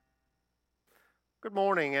Good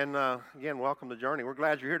morning, and again, welcome to Journey. We're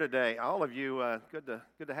glad you're here today. All of you, good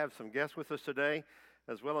to have some guests with us today,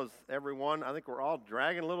 as well as everyone. I think we're all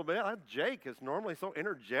dragging a little bit. Jake is normally so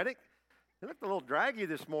energetic. He looked a little draggy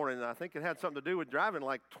this morning. I think it had something to do with driving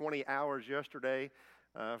like 20 hours yesterday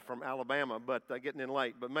from Alabama, but getting in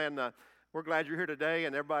late. But man, we're glad you're here today,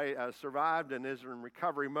 and everybody survived and is in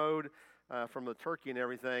recovery mode from the turkey and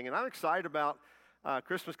everything. And I'm excited about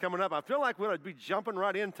Christmas coming up. I feel like we'll be jumping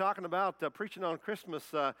right in talking about preaching on Christmas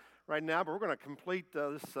right now, but we're going to complete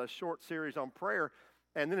this short series on prayer.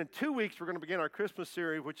 And then in 2 weeks, we're going to begin our Christmas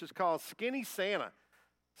series, which is called Skinny Santa.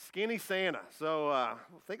 Skinny Santa. So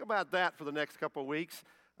think about that for the next couple of weeks.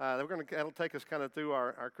 That'll take us kind of through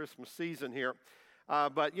our Christmas season here.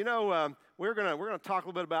 But you know, we're going to talk a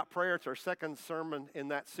little bit about prayer. It's our second sermon in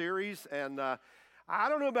that series, and I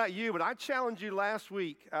don't know about you, but I challenged you last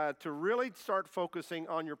week to really start focusing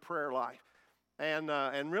on your prayer life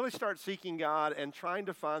and really start seeking God and trying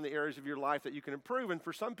to find the areas of your life that you can improve. And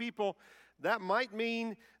for some people, that might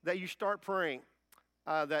mean that you start praying,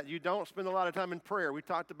 that you don't spend a lot of time in prayer. We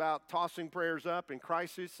talked about tossing prayers up in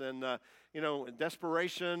crisis and,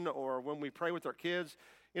 desperation, or when we pray with our kids.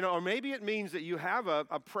 Or maybe it means that you have a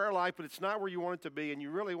prayer life, but it's not where you want it to be, and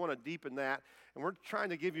you really want to deepen that. And we're trying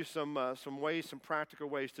to give you some practical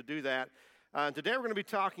ways to do that. Today we're going to be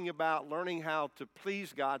talking about learning how to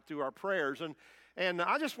please God through our prayers. And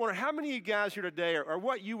I just wonder, how many of you guys here today are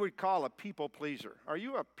what you would call a people pleaser? Are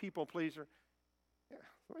you a people pleaser? Yeah,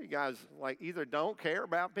 some of you guys either don't care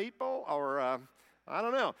about people or I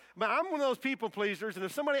don't know. But I'm one of those people pleasers, and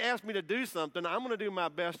if somebody asks me to do something, I'm going to do my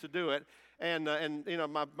best to do it. And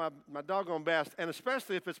my doggone best, and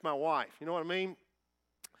especially if it's my wife. You know what I mean?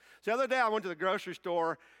 So the other day I went to the grocery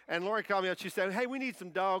store, and Lori called me up. She said, "Hey, we need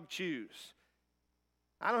some dog chews."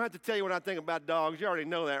 I don't have to tell you what I think about dogs. You already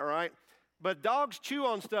know that, right? But dogs chew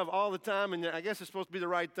on stuff all the time, and I guess it's supposed to be the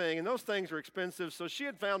right thing. And those things are expensive. So she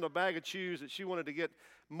had found a bag of chews that she wanted to get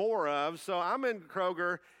more of. So I'm in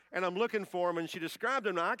Kroger, and I'm looking for them, and she described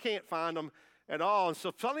them, and I can't find them at all. And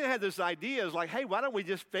so suddenly I had this idea. It's like, hey, why don't we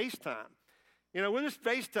just FaceTime? We'll just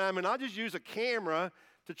FaceTime, and I'll just use a camera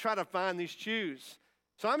to try to find these chews.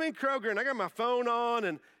 So I'm in Kroger, and I got my phone on,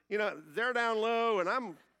 and, they're down low, and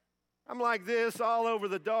I'm like this all over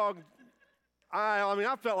the dog aisle. I mean,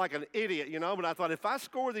 I felt like an idiot, but I thought if I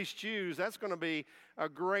score these chews, that's going to be a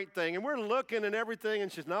great thing. And we're looking and everything, and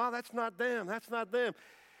she's, no, that's not them. That's not them.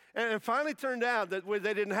 And it finally turned out that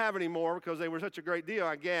they didn't have any more because they were such a great deal,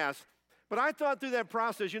 I guess. But I thought through that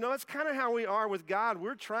process, it's kind of how we are with God.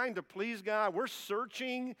 We're trying to please God. We're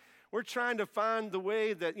searching. We're trying to find the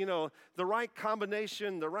way that, the right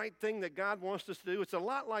combination, the right thing that God wants us to do. It's a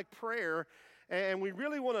lot like prayer, and we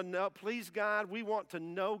really want to please God. We want to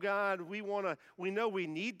know God. We know we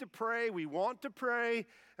need to pray. We want to pray,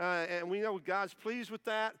 and we know God's pleased with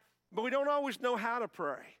that. But we don't always know how to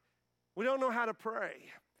pray. We don't know how to pray.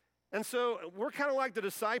 And so we're kind of like the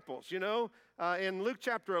disciples, in Luke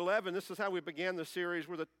chapter 11, this is how we began the series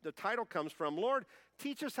where the title comes from. Lord,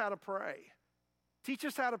 teach us how to pray. Teach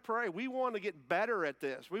us how to pray. We want to get better at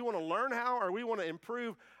this. We want to learn how, or we want to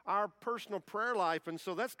improve our personal prayer life. And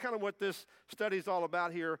so that's kind of what this study is all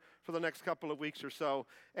about here for the next couple of weeks or so.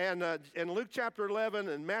 And in Luke chapter 11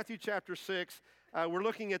 and Matthew chapter 6, we're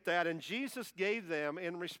looking at that, and Jesus gave them,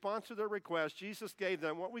 in response to their request, Jesus gave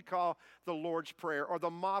them what we call the Lord's Prayer, or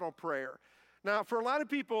the model prayer. Now, for a lot of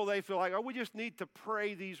people, they feel like, we just need to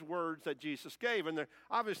pray these words that Jesus gave, and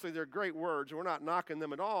obviously they're great words, and we're not knocking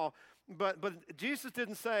them at all, but Jesus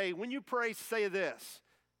didn't say, when you pray, say this.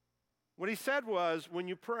 What he said was, when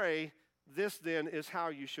you pray, this then is how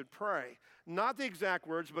you should pray. Not the exact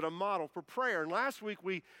words, but a model for prayer. And last week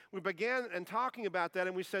we began and talking about that,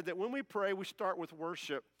 and we said that when we pray, we start with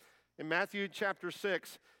worship. In Matthew chapter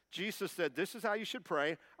 6, Jesus said, this is how you should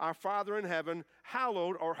pray. Our Father in heaven,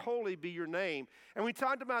 hallowed or holy be your name. And we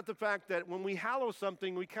talked about the fact that when we hallow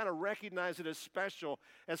something, we kind of recognize it as special,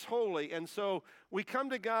 as holy. And so we come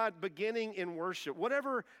to God beginning in worship.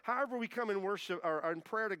 However we come in worship or in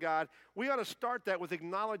prayer to God, we ought to start that with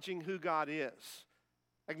acknowledging who God is.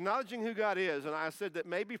 Acknowledging who God is. And I said that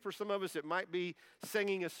maybe for some of us it might be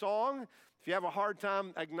singing a song. If you have a hard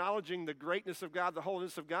time acknowledging the greatness of God, the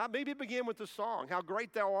holiness of God, maybe begin with the song. How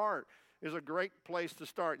Great Thou Art is a great place to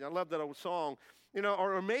start. And I love that old song.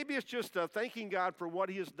 Or maybe it's just thanking God for what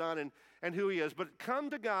he has done and who he is. But come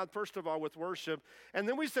to God, first of all, with worship. And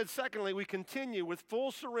then we said, secondly, we continue with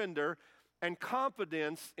full surrender and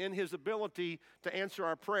confidence in his ability to answer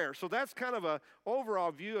our prayer. So that's kind of an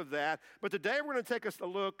overall view of that. But today we're going to take us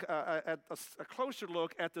a closer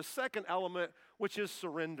look at the second element, which is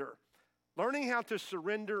surrender. Learning how to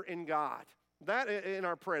surrender in God. That in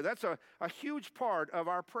our prayer. That's a huge part of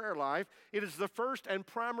our prayer life. It is the first and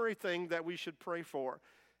primary thing that we should pray for.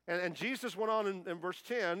 And Jesus went on in verse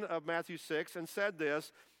 10 of Matthew 6 and said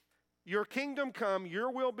this, your kingdom come,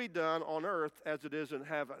 your will be done on earth as it is in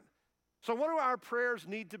heaven. So what do our prayers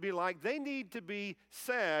need to be like? They need to be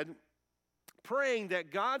said praying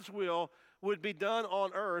that God's will would be done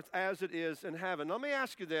on earth as it is in heaven. Let me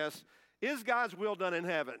ask you this, is God's will done in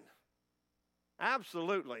heaven?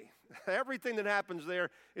 Absolutely. Everything that happens there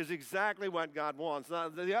is exactly what God wants. Now,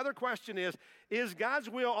 the other question is God's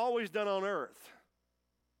will always done on earth?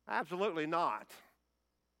 Absolutely not.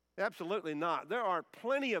 Absolutely not. There are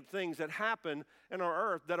plenty of things that happen in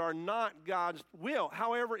our earth that are not God's will.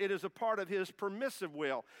 However, it is a part of his permissive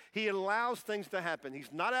will. He allows things to happen.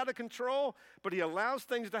 He's not out of control, but he allows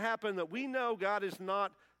things to happen that we know God is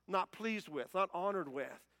not pleased with, not honored with.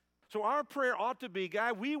 So our prayer ought to be,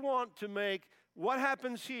 God, we want to make what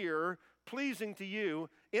happens here pleasing to you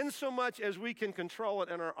in so much as we can control it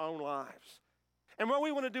in our own lives. And what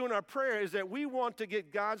we want to do in our prayer is that we want to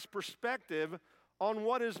get God's perspective on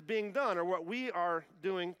what is being done or what we are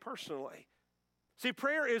doing personally. See,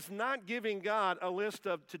 prayer is not giving God a list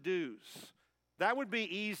of to-dos. That would be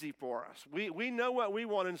easy for us. We know what we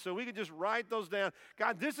want, and so we could just write those down.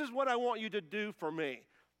 God, this is what I want you to do for me.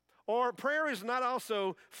 Or prayer is not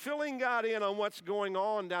also filling God in on what's going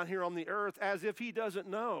on down here on the earth as if he doesn't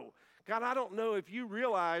know. God, I don't know if you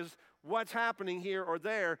realize what's happening here or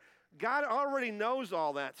there. God already knows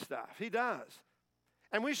all that stuff. He does.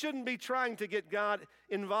 And we shouldn't be trying to get God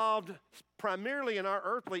involved primarily in our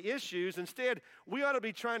earthly issues. Instead, we ought to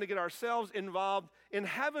be trying to get ourselves involved in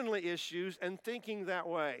heavenly issues and thinking that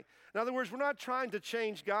way. In other words, we're not trying to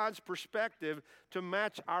change God's perspective to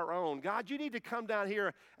match our own. God, you need to come down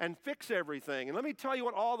here and fix everything. And let me tell you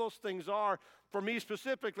what all those things are. For me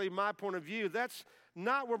specifically, my point of view, that's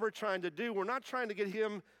not what we're trying to do. We're not trying to get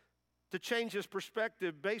him to change his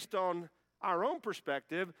perspective based on our own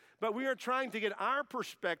perspective, but we are trying to get our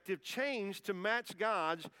perspective changed to match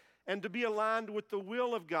God's and to be aligned with the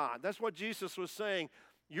will of God. That's what Jesus was saying.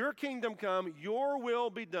 Your kingdom come, your will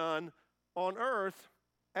be done on earth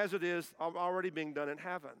as it is already being done in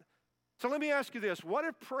heaven. So let me ask you this. What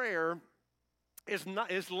if prayer is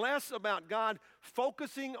less about God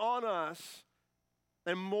focusing on us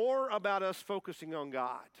and more about us focusing on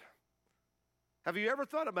God? Have you ever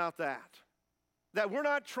thought about that? That we're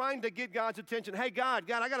not trying to get God's attention. Hey,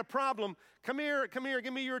 God, I got a problem. Come here,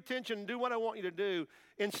 give me your attention and do what I want you to do.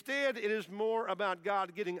 Instead, it is more about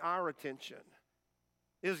God getting our attention.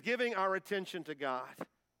 It is giving our attention to God.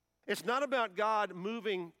 It's not about God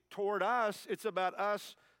moving toward us. It's about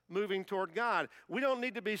us moving toward God. We don't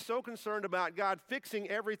need to be so concerned about God fixing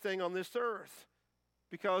everything on this earth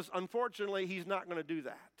because, unfortunately, he's not going to do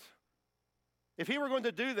that. If he were going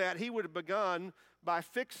to do that, he would have begun by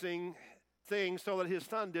fixing things so that his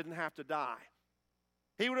son didn't have to die.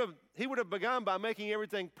 He would have begun by making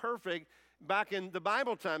everything perfect back in the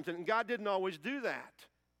Bible times, and God didn't always do that.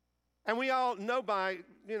 And we all know by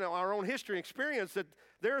our own history and experience that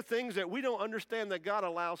there are things that we don't understand that God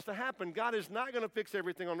allows to happen. God is not going to fix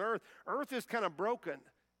everything on earth. Earth is kind of broken.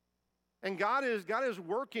 And God is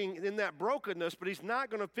working in that brokenness, but he's not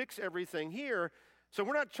going to fix everything here. So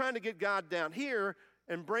we're not trying to get God down here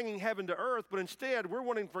and bringing heaven to earth, but instead we're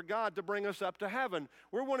wanting for God to bring us up to heaven.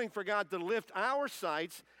 We're wanting for God to lift our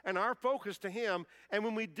sights and our focus to him. And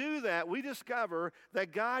when we do that, we discover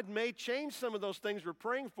that God may change some of those things we're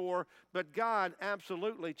praying for, but God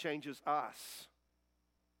absolutely changes us.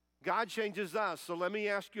 God changes us. So let me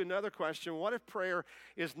ask you another question. What if prayer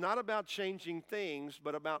is not about changing things,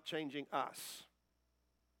 but about changing us?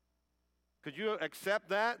 Could you accept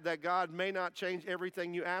that God may not change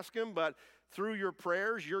everything you ask him, but through your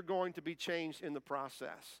prayers, you're going to be changed in the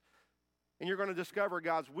process. And you're going to discover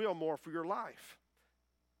God's will more for your life.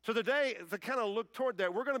 So today, to kind of look toward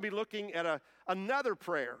that, we're going to be looking at another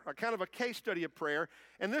prayer, a kind of a case study of prayer.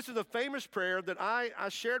 And this is a famous prayer that I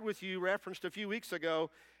shared with you, referenced a few weeks ago,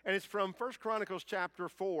 and it's from 1 Chronicles chapter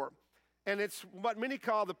 4. And it's what many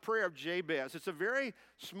call the prayer of Jabez. It's a very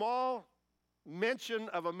small mention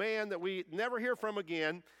of a man that we never hear from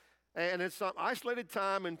again. And it's some isolated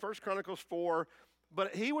time in 1 Chronicles 4.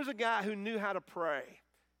 But he was a guy who knew how to pray.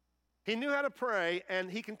 He knew how to pray, and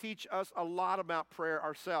he can teach us a lot about prayer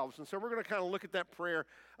ourselves. And so we're going to kind of look at that prayer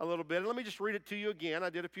a little bit. And let me just read it to you again. I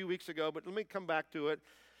did a few weeks ago, but let me come back to it.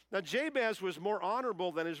 Now, Jabez was more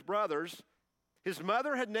honorable than his brothers. His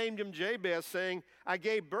mother had named him Jabez, saying, I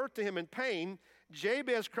gave birth to him in pain.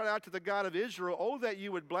 Jabez cried out to the God of Israel, oh, that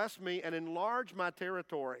you would bless me and enlarge my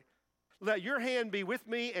territory. Let your hand be with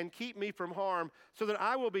me and keep me from harm, so that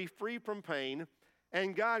I will be free from pain.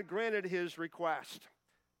 and God granted his request.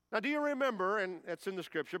 Now, do you remember, and it's in the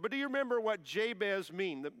scripture, but do you remember what Jabez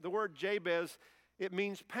means? The word Jabez, it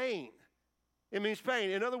means pain. It means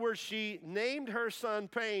pain. In other words, she named her son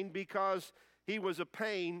Pain because he was a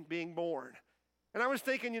pain being born. And I was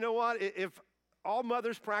thinking, you know what? If all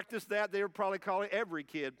mothers practiced that, they would probably call every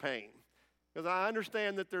kid Pain. Because I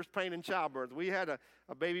understand that there's pain in childbirth. We had a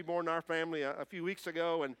baby born in our family a few weeks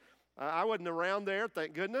ago, and I wasn't around there,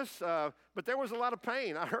 thank goodness. But there was a lot of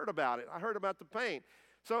pain. I heard about it. I heard about the pain.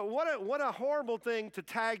 So what a horrible thing to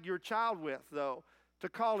tag your child with, though, to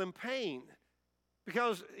call him Pain.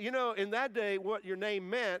 Because, you know, in that day, what your name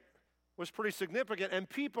meant was pretty significant, and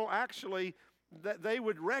people actually, they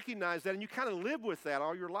would recognize that, and you kind of live with that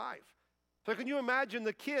all your life. So can you imagine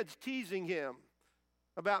the kids teasing him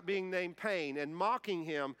about being named Pain and mocking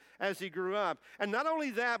him as he grew up? And not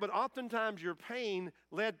only that, but oftentimes your name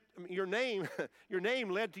led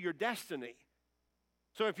to your destiny.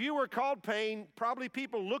 So if you were called Pain, probably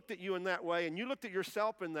people looked at you in that way, and you looked at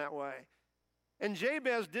yourself in that way. And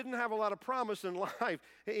Jabez didn't have a lot of promise in life.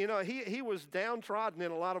 You know, he was downtrodden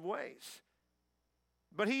in a lot of ways.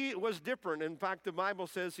 But he was different. In fact, the Bible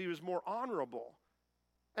says he was more honorable.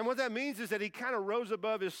 And what that means is that he kind of rose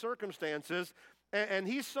above his circumstances, and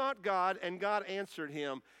he sought God, and God answered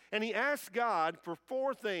him. And he asked God for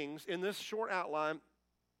 4 things in this short outline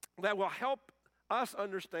that will help us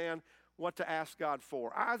understand what to ask God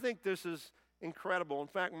for. I think this is incredible. In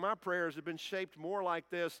fact, my prayers have been shaped more like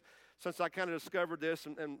this since I kind of discovered this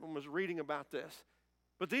and was reading about this.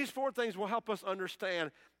 But these 4 things will help us understand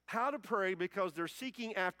how to pray, because they're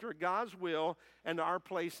seeking after God's will and our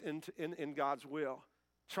place in God's will.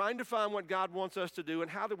 Trying to find what God wants us to do and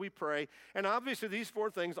how do we pray. And obviously these 4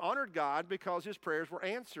 things honored God because his prayers were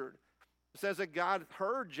answered. It says that God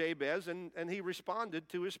heard Jabez and he responded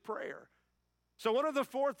to his prayer. So what are the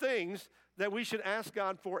 4 things that we should ask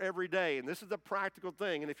God for every day? And this is the practical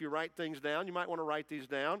thing. And if you write things down, you might want to write these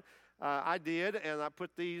down. I did, and I put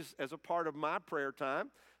these as a part of my prayer time.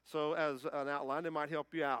 So as an outline, it might help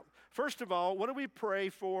you out. First of all, what do we pray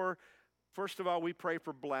for? First of all, we pray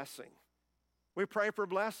for blessing. We pray for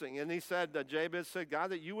blessing. And he said, Jabez said, God,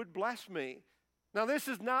 that you would bless me. Now, this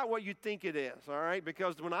is not what you think it is, all right?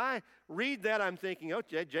 Because when I read that, I'm thinking, oh,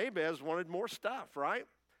 Jabez wanted more stuff, right?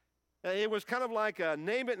 It was kind of like a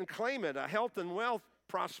name it and claim it, a health and wealth,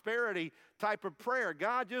 prosperity type of prayer.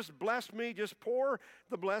 God, just bless me, just pour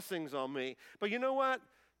the blessings on me. But you know what?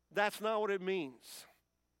 That's not what it means.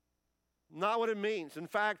 Not what it means. In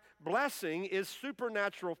fact, blessing is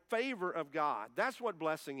supernatural favor of God. That's what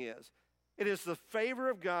blessing is. It is the favor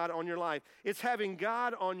of God on your life. It's having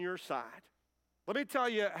God on your side. Let me tell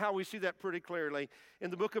you how we see that pretty clearly in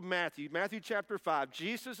the book of Matthew. Matthew chapter 5,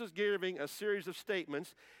 Jesus is giving a series of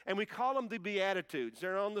statements, and we call them the Beatitudes.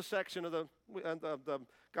 They're on the section of the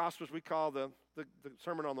Gospels we call the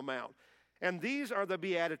Sermon on the Mount. And these are the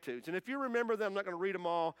Beatitudes. And if you remember them, I'm not going to read them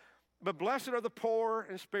all, but blessed are the poor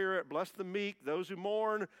in spirit, blessed the meek, those who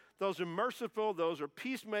mourn, those who are merciful, those who are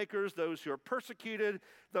peacemakers, those who are persecuted,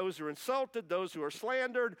 those who are insulted, those who are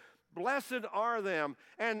slandered. Blessed are them.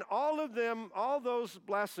 And all of them, all those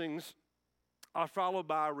blessings are followed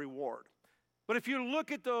by a reward. But if you look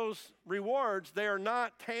at those rewards, they are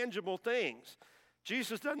not tangible things.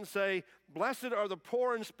 Jesus doesn't say, blessed are the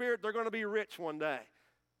poor in spirit, they're going to be rich one day.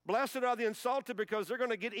 Blessed are the insulted because they're going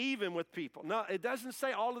to get even with people. No, it doesn't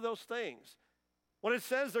say all of those things. What it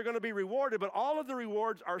says, they're going to be rewarded, but all of the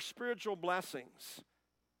rewards are spiritual blessings.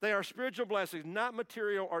 They are spiritual blessings, not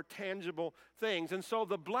material or tangible things. And so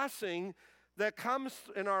the blessing that comes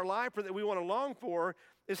in our life or that we want to long for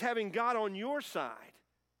is having God on your side.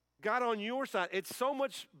 God on your side. It's so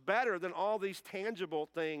much better than all these tangible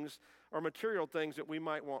things or material things that we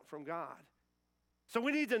might want from God. So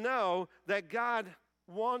we need to know that God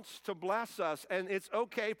wants to bless us, and it's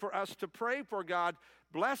okay for us to pray for God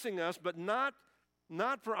blessing us, but not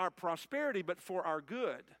for our prosperity, but for our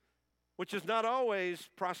good, which is not always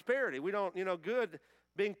prosperity. We don't, good,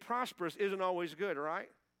 being prosperous isn't always good, right?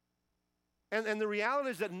 And the reality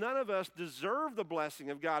is that none of us deserve the blessing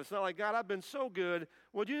of God. It's not like, God, I've been so good.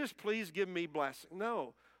 Would you just please give me blessing?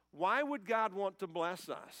 No. Why would God want to bless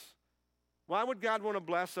us? Why would God want to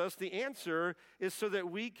bless us? The answer is so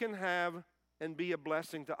that we can have and be a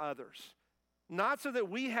blessing to others. Not so that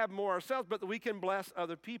we have more ourselves, but that we can bless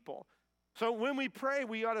other people. So when we pray,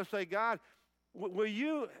 we ought to say, God, will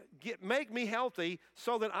you make me healthy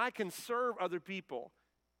so that I can serve other people?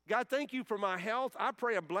 God, thank you for my health. I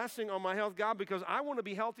pray a blessing on my health, God, because I want to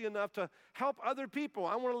be healthy enough to help other people.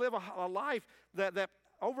 I want to live a life that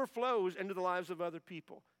overflows into the lives of other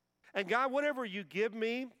people. And God, whatever you give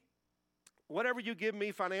me, whatever you give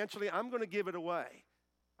me financially, I'm going to give it away.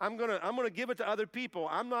 I'm going to give it to other people.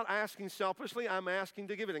 I'm not asking selfishly. I'm asking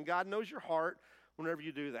to give it. And God knows your heart whenever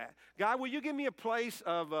you do that. God, will you give me a place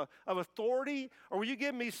of authority, or will you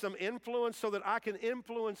give me some influence so that I can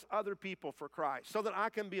influence other people for Christ, so that I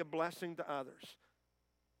can be a blessing to others?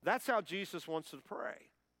 That's how Jesus wants to pray.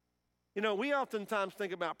 You know, we oftentimes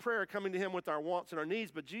think about prayer coming to him with our wants and our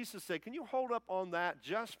needs, but Jesus said, can you hold up on that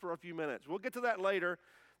just for a few minutes? We'll get to that later.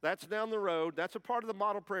 That's down the road. That's a part of the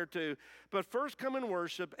model prayer too. But first come and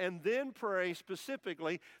worship, and then pray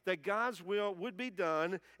specifically that God's will would be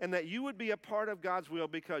done and that you would be a part of God's will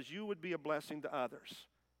because you would be a blessing to others.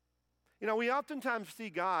 You know, we oftentimes see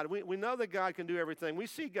God. We know that God can do everything. We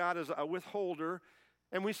see God as a withholder,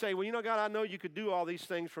 and we say, well, you know, God, I know you could do all these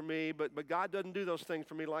things for me, but God doesn't do those things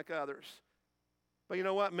for me like others. But you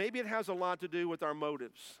know what? Maybe it has a lot to do with our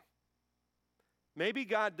motives. Maybe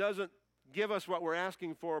God doesn't give us what we're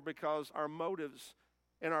asking for because our motives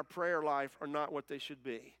in our prayer life are not what they should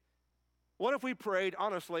be. What if we prayed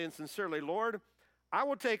honestly and sincerely, Lord, I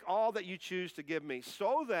will take all that you choose to give me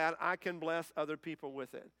so that I can bless other people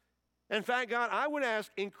with it. In fact, God, I would ask,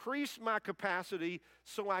 increase my capacity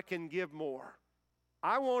so I can give more.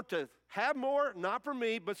 I want to have more, not for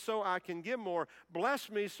me, but so I can give more. Bless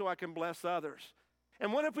me so I can bless others.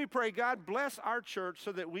 And what if we pray, God, bless our church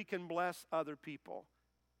so that we can bless other people?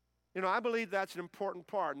 You know, I believe that's an important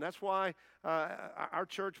part, and that's why our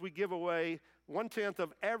church, we give away 1/10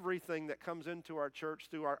 of everything that comes into our church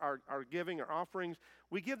through our giving, our offerings.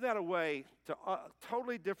 We give that away to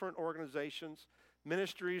totally different organizations,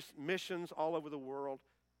 ministries, missions all over the world.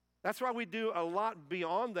 That's why we do a lot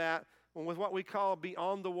beyond that with what we call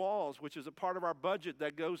Beyond the Walls, which is a part of our budget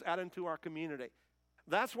that goes out into our community.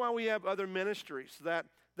 That's why we have other ministries that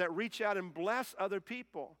reach out and bless other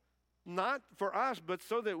people. Not for us, but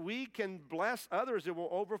so that we can bless others. It will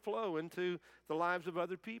overflow into the lives of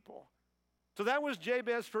other people. So that was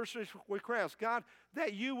Jabez's first request. God,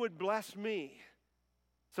 that you would bless me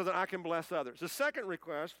so that I can bless others. The second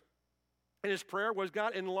request in his prayer was,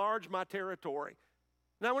 God, enlarge my territory.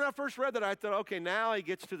 Now, when I first read that, I thought, okay, now he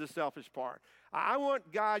gets to the selfish part. I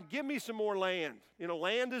want, God, give me some more land. You know,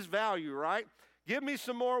 land is value, right? Give me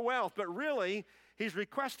some more wealth. But really, he's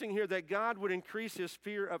requesting here that God would increase his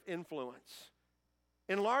sphere of influence.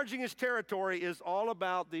 Enlarging his territory is all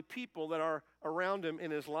about the people that are around him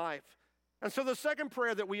in his life. And so the second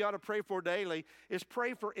prayer that we ought to pray for daily is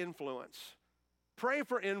pray for influence. Pray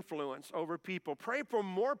for influence over people. Pray for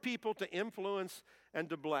more people to influence and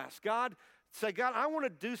to bless. God, say, God, I want to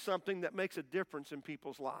do something that makes a difference in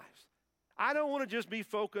people's lives. I don't want to just be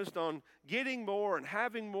focused on getting more and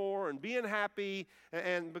having more and being happy,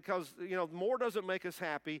 and because, you know, more doesn't make us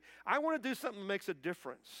happy. I want to do something that makes a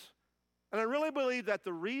difference. And I really believe that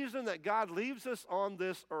the reason that God leaves us on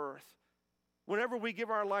this earth whenever we give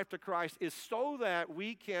our life to Christ is so that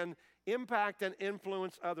we can impact and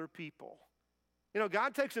influence other people. You know,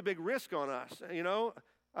 God takes a big risk on us, you know,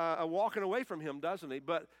 walking away from him, doesn't he?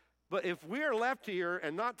 But if we are left here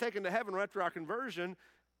and not taken to heaven right after our conversion,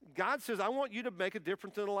 God says, I want you to make a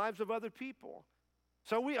difference in the lives of other people.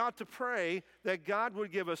 So we ought to pray that God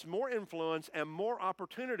would give us more influence and more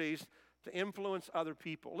opportunities to influence other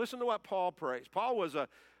people. Listen to what Paul prays. Paul was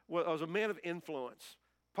a man of influence.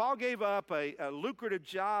 Paul gave up a lucrative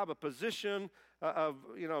job, a position of,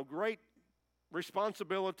 you know, great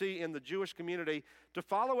responsibility in the Jewish community to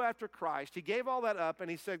follow after Christ. He gave all that up and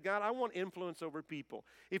he said, God, I want influence over people.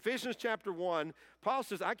 Ephesians chapter 1, Paul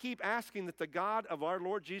says, I keep asking that the God of our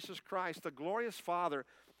Lord Jesus Christ, the glorious Father,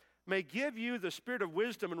 may give you the spirit of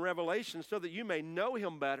wisdom and revelation so that you may know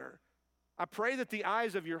him better. I pray that the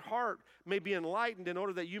eyes of your heart may be enlightened in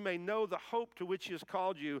order that you may know the hope to which he has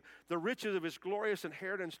called you, the riches of his glorious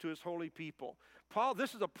inheritance to his holy people. Paul,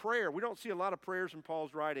 this is a prayer. We don't see a lot of prayers in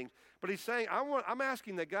Paul's writings, but he's saying, I'm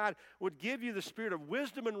asking that God would give you the spirit of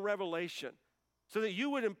wisdom and revelation so that you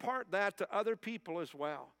would impart that to other people as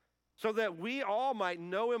well, so that we all might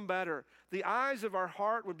know him better. The eyes of our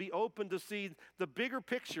heart would be open to see the bigger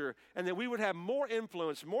picture, and that we would have more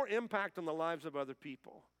influence, more impact on the lives of other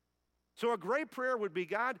people. So a great prayer would be,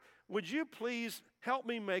 God, would you please help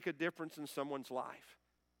me make a difference in someone's life?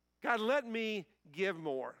 God, let me give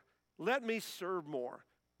more. Let me serve more.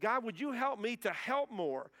 God, would you help me to help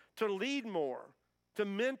more, to lead more, to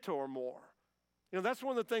mentor more? You know, that's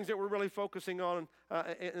one of the things that we're really focusing on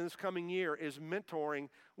in this coming year is mentoring,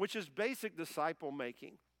 which is basic disciple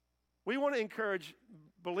making. We want to encourage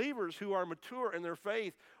believers who are mature in their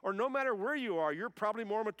faith, or no matter where you are, you're probably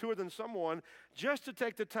more mature than someone, just to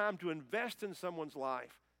take the time to invest in someone's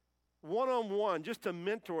life, one-on-one, just to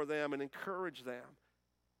mentor them and encourage them.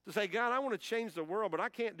 To say, God, I want to change the world, but I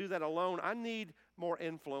can't do that alone. I need more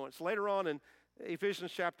influence. Later on in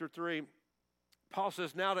Ephesians chapter 3, Paul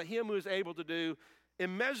says, now to him who is able to do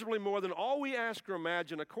immeasurably more than all we ask or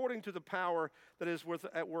imagine, according to the power that is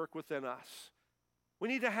at work within us. We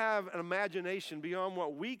need to have an imagination beyond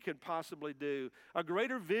what we could possibly do, a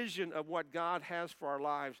greater vision of what God has for our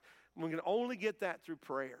lives. We can only get that through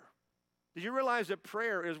prayer. Did you realize that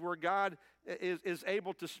prayer is where God is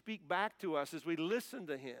able to speak back to us as we listen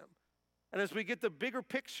to him? And as we get the bigger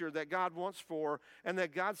picture that God wants for, and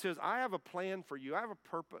that God says, I have a plan for you, I have a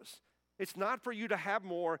purpose. It's not for you to have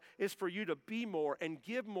more, it's for you to be more and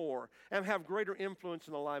give more and have greater influence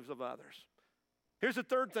in the lives of others. Here's the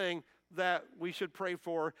third thing that we should pray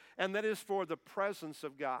for, and that is for the presence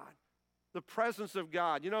of God. The presence of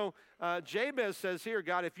God. You know, Jabez says here,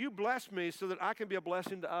 God, if you bless me so that I can be a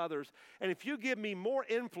blessing to others, and if you give me more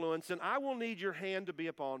influence, then I will need your hand to be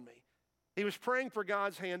upon me. He was praying for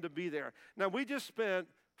God's hand to be there. Now, we just spent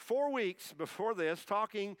 4 weeks before this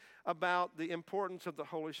talking about the importance of the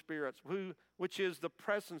Holy Spirit, which is the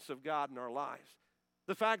presence of God in our lives.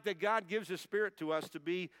 The fact that God gives his Spirit to us to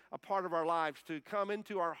be a part of our lives, to come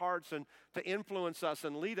into our hearts and to influence us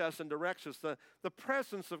and lead us and direct us, the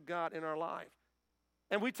presence of God in our life.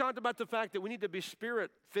 And we talked about the fact that we need to be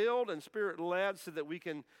Spirit-filled and Spirit-led so that we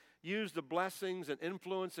can use the blessings and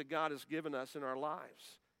influence that God has given us in our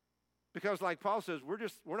lives. Because like Paul says,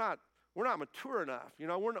 we're not mature enough. You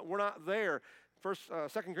know, we're not there. 2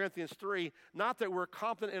 Corinthians 3, not that we're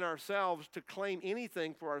competent in ourselves to claim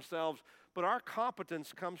anything for ourselves, but our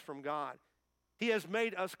competence comes from God. He has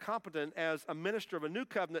made us competent as a minister of a new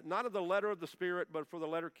covenant, not of the letter of the Spirit, but for the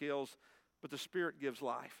letter kills, but the Spirit gives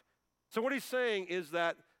life. So what he's saying is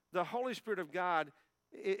that the Holy Spirit of God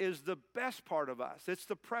is the best part of us. It's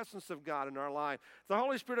the presence of God in our life. The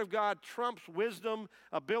Holy Spirit of God trumps wisdom,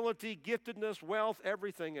 ability, giftedness, wealth,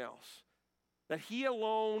 everything else. That he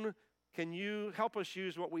alone can help us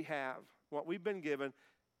use what we have, what we've been given,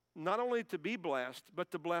 not only to be blessed,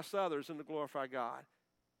 but to bless others and to glorify God.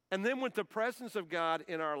 And then with the presence of God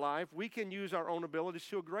in our life, we can use our own abilities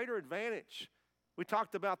to a greater advantage. We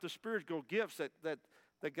talked about the spiritual gifts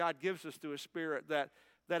that God gives us through his Spirit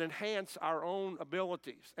that enhance our own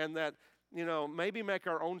abilities and that, you know, maybe make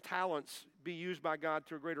our own talents be used by God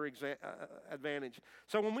to a greater advantage.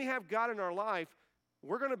 So when we have God in our life,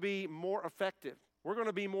 we're going to be more effective. We're going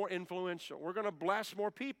to be more influential. We're going to bless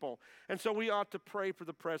more people. And so we ought to pray for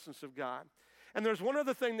the presence of God. And there's one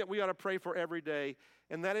other thing that we ought to pray for every day,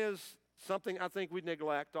 and that is something I think we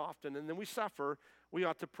neglect often, and then we suffer. We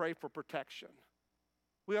ought to pray for protection.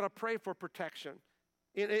 We ought to pray for protection.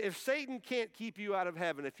 If Satan can't keep you out of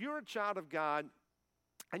heaven, if you're a child of God,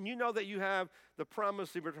 and you know that you have the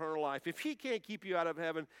promise of eternal life, if he can't keep you out of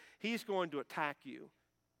heaven, he's going to attack you.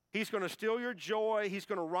 He's going to steal your joy. He's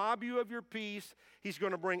going to rob you of your peace. He's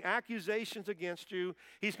going to bring accusations against you.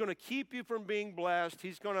 He's going to keep you from being blessed.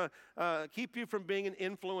 He's going to keep you from being an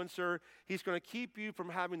influencer. He's going to keep you from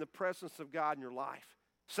having the presence of God in your life.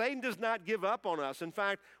 Satan does not give up on us. In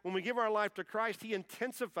fact, when we give our life to Christ, he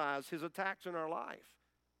intensifies his attacks in our life.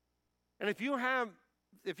 And if you have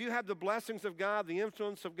the blessings of God, the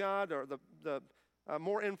influence of God, or the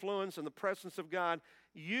more influence and the presence of God,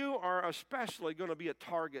 you are especially going to be a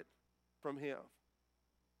target from him.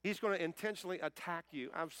 He's going to intentionally attack you.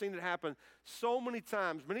 I've seen it happen so many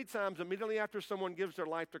times immediately after someone gives their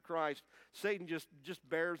life to Christ, Satan just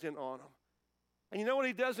bears in on them. And you know what?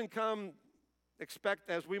 He doesn't come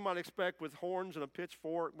as we might expect with horns and a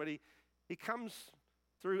pitchfork, but he comes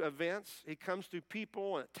through events. He comes through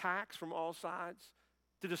people and attacks from all sides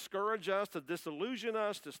to discourage us, to disillusion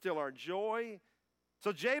us, to steal our joy.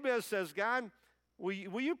 So Jabez says, God, will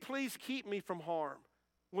you please keep me from harm?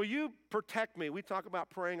 Will you protect me? We talk about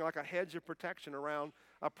praying like a hedge of protection around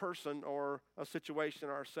a person or a situation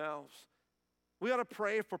ourselves. We ought to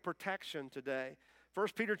pray for protection today. 1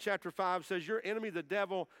 Peter chapter 5 says, your enemy, the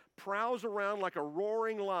devil, prowls around like a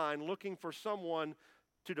roaring lion looking for someone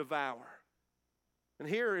to devour. And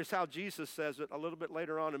here is how Jesus says it a little bit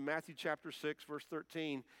later on in Matthew chapter 6, verse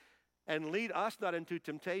 13. And lead us not into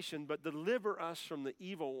temptation, but deliver us from the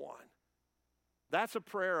evil one. That's a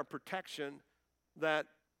prayer of protection, that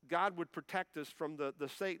God would protect us from the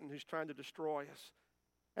Satan who's trying to destroy us.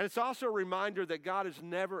 And it's also a reminder that God is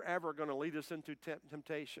never, ever going to lead us into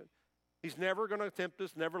temptation. He's never going to tempt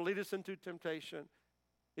us, never lead us into temptation.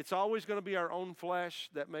 It's always going to be our own flesh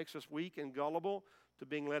that makes us weak and gullible to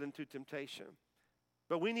being led into temptation.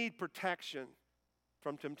 But we need protection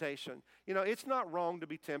from temptation. You know, it's not wrong to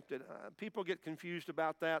be tempted. People get confused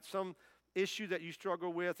about that. Some issue that you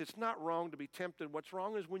struggle with, it's not wrong to be tempted. What's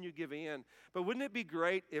wrong is when you give in. But wouldn't it be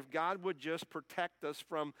great if God would just protect us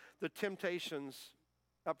from the temptations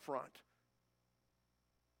up front?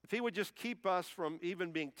 If he would just keep us from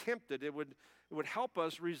even being tempted, it would help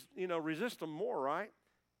us resist them more, right?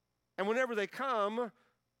 And whenever they come,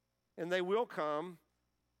 and they will come,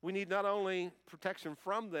 we need not only protection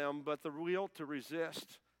from them, but the will to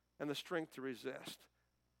resist and the strength to resist.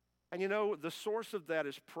 And the source of that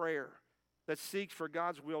is prayer that seeks for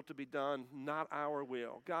God's will to be done, not our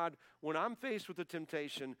will. God, when I'm faced with a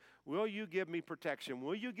temptation, will you give me protection?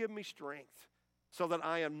 Will you give me strength so that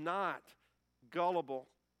I am not gullible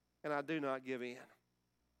and I do not give in?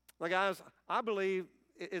 Now, guys, I believe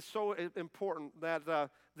it's so important that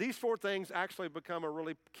these four things actually become a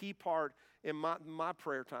really key part in my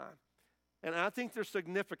prayer time. And I think they're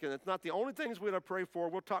significant. It's not the only things we're going to pray for.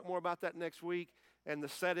 We'll talk more about that next week and the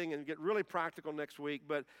setting and get really practical next week.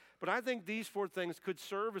 But I think these four things could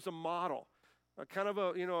serve as a model, a kind of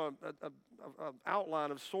a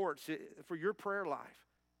outline of sorts for your prayer life.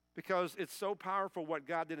 Because it's so powerful what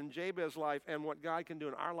God did in Jabez's life and what God can do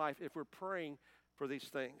in our life if we're praying for these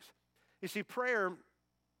things. You see, prayer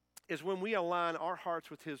is when we align our hearts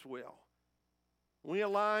with his will. We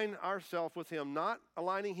align ourselves with him, not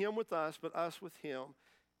aligning him with us, but us with him.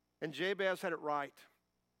 And Jabez had it right.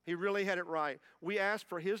 He really had it right. We ask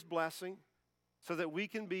for his blessing so that we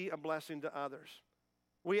can be a blessing to others.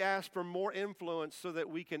 We ask for more influence so that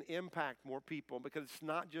we can impact more people, because it's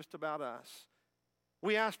not just about us.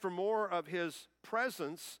 We ask for more of his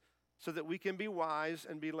presence so that we can be wise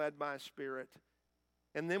and be led by his Spirit.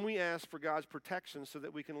 And then we ask for God's protection so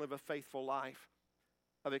that we can live a faithful life,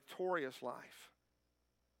 a victorious life.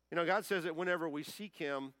 God says that whenever we seek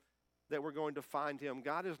him, that we're going to find him.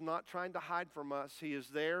 God is not trying to hide from us. He is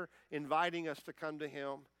there inviting us to come to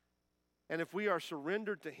him. And if we are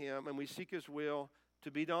surrendered to him and we seek his will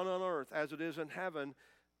to be done on earth as it is in heaven,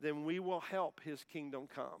 then we will help his kingdom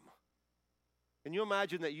come. Can you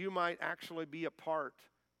imagine that you might actually be a part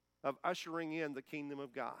of ushering in the kingdom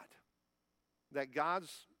of God? That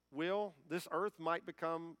God's will, this earth might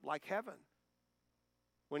become like heaven.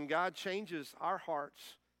 When God changes our hearts,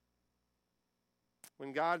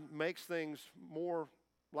 when God makes things more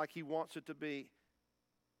like he wants it to be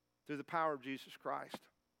through the power of Jesus Christ.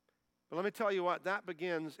 But let me tell you what, that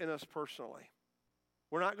begins in us personally.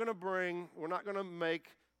 We're not going to make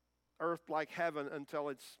earth like heaven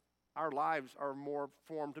until our lives are more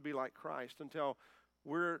formed to be like Christ, until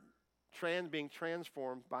we're being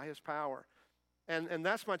transformed by his power. And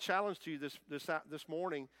that's my challenge to you this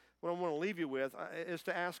morning, what I want to leave you with, is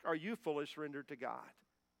to ask, are you fully surrendered to God?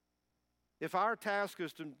 If our task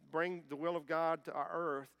is to bring the will of God to our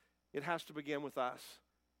earth, it has to begin with us.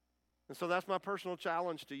 And so that's my personal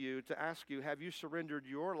challenge to you, to ask you, have you surrendered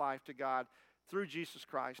your life to God through Jesus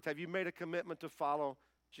Christ? Have you made a commitment to follow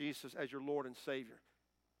Jesus as your Lord and Savior?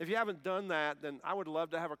 If you haven't done that, then I would love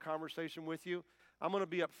to have a conversation with you. I'm going to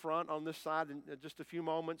be up front on this side in just a few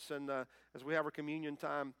moments, and as we have our communion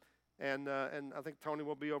time, and I think Tony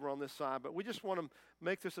will be over on this side. But we just want to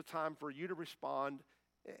make this a time for you to respond,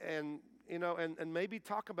 and maybe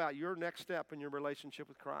talk about your next step in your relationship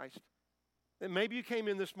with Christ. And maybe you came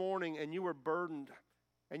in this morning and you were burdened,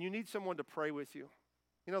 and you need someone to pray with you.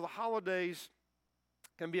 The holidays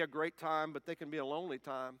can be a great time, but they can be a lonely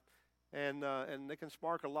time. And they can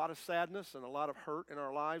spark a lot of sadness and a lot of hurt in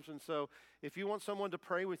our lives. And so if you want someone to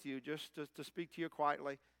pray with you, just to speak to you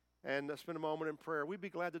quietly and spend a moment in prayer, we'd be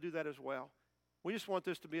glad to do that as well. We just want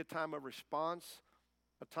this to be a time of response,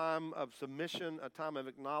 a time of submission, a time of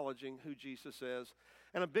acknowledging who Jesus is.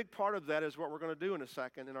 And a big part of that is what we're going to do in a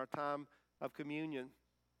second in our time of communion.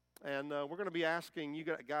 And we're going to be asking you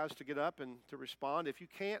guys to get up and to respond. If you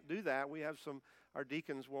can't do that, we have our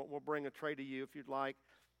deacons will bring a tray to you if you'd like.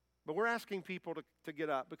 But we're asking people to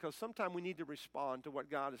get up, because sometimes we need to respond to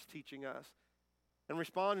what God is teaching us, and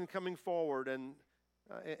respond in coming forward and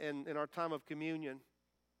in our time of communion.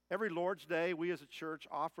 Every Lord's Day, we as a church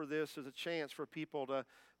offer this as a chance for people to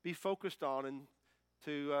be focused on and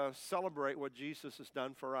to celebrate what Jesus has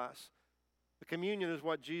done for us. The communion is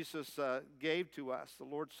what Jesus gave to us, the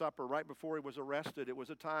Lord's Supper, right before he was arrested. It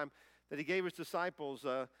was a time that he gave his disciples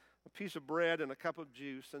a piece of bread and a cup of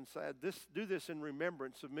juice and said, do this in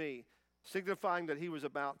remembrance of me, signifying that he was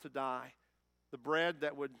about to die. The bread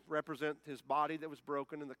that would represent his body that was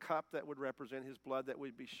broken, and the cup that would represent his blood that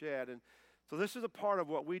would be shed. And so this is a part of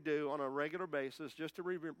what we do on a regular basis, just to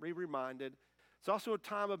be reminded. It's also a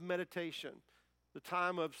time of meditation, the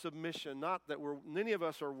time of submission, not that many of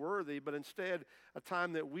us are worthy, but instead a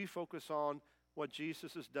time that we focus on what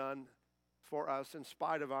Jesus has done for us in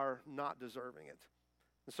spite of our not deserving it.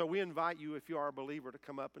 And so we invite you, if you are a believer, to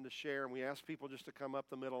come up and to share. And we ask people just to come up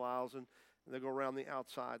the middle aisles and they go around the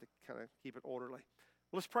outside to kind of keep it orderly.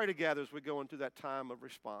 Let's pray together as we go into that time of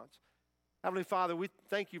response. Heavenly Father, we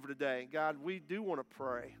thank you for today. God, we do want to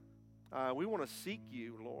pray. We want to seek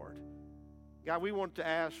you, Lord. God, we want to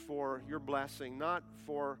ask for your blessing, not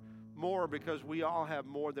for more because we all have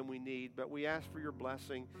more than we need, but we ask for your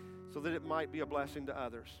blessing so that it might be a blessing to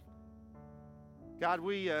others. God,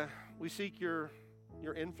 we seek your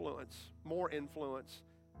influence, more influence,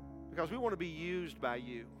 because we want to be used by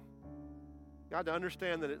you. God, to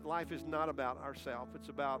understand that life is not about ourselves. It's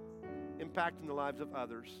about impacting the lives of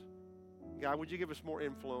others. God, would you give us more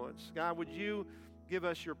influence? God, would you give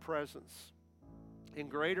us your presence in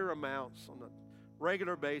greater amounts on a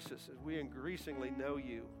regular basis as we increasingly know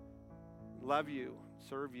you, love you,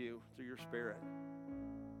 serve you through your Spirit.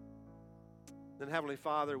 Then, Heavenly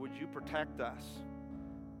Father, would you protect us?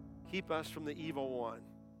 Keep us from the evil one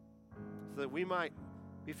so that we might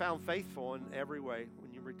be found faithful in every way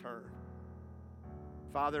when you return.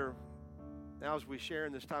 Father, now as we share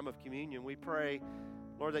in this time of communion, we pray,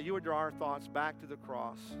 Lord, that you would draw our thoughts back to the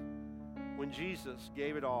cross when Jesus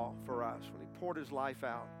gave it all for us, when he poured his life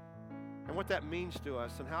out, and what that means to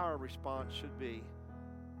us and how our response should be.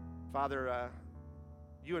 Father,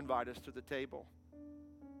 you invite us to the table.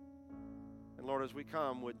 And Lord, as we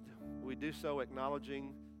come, would we do so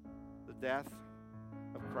acknowledging the death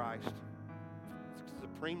of Christ, it's a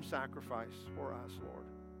supreme sacrifice for us, Lord.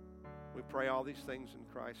 We pray all these things in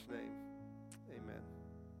Christ's name. Amen.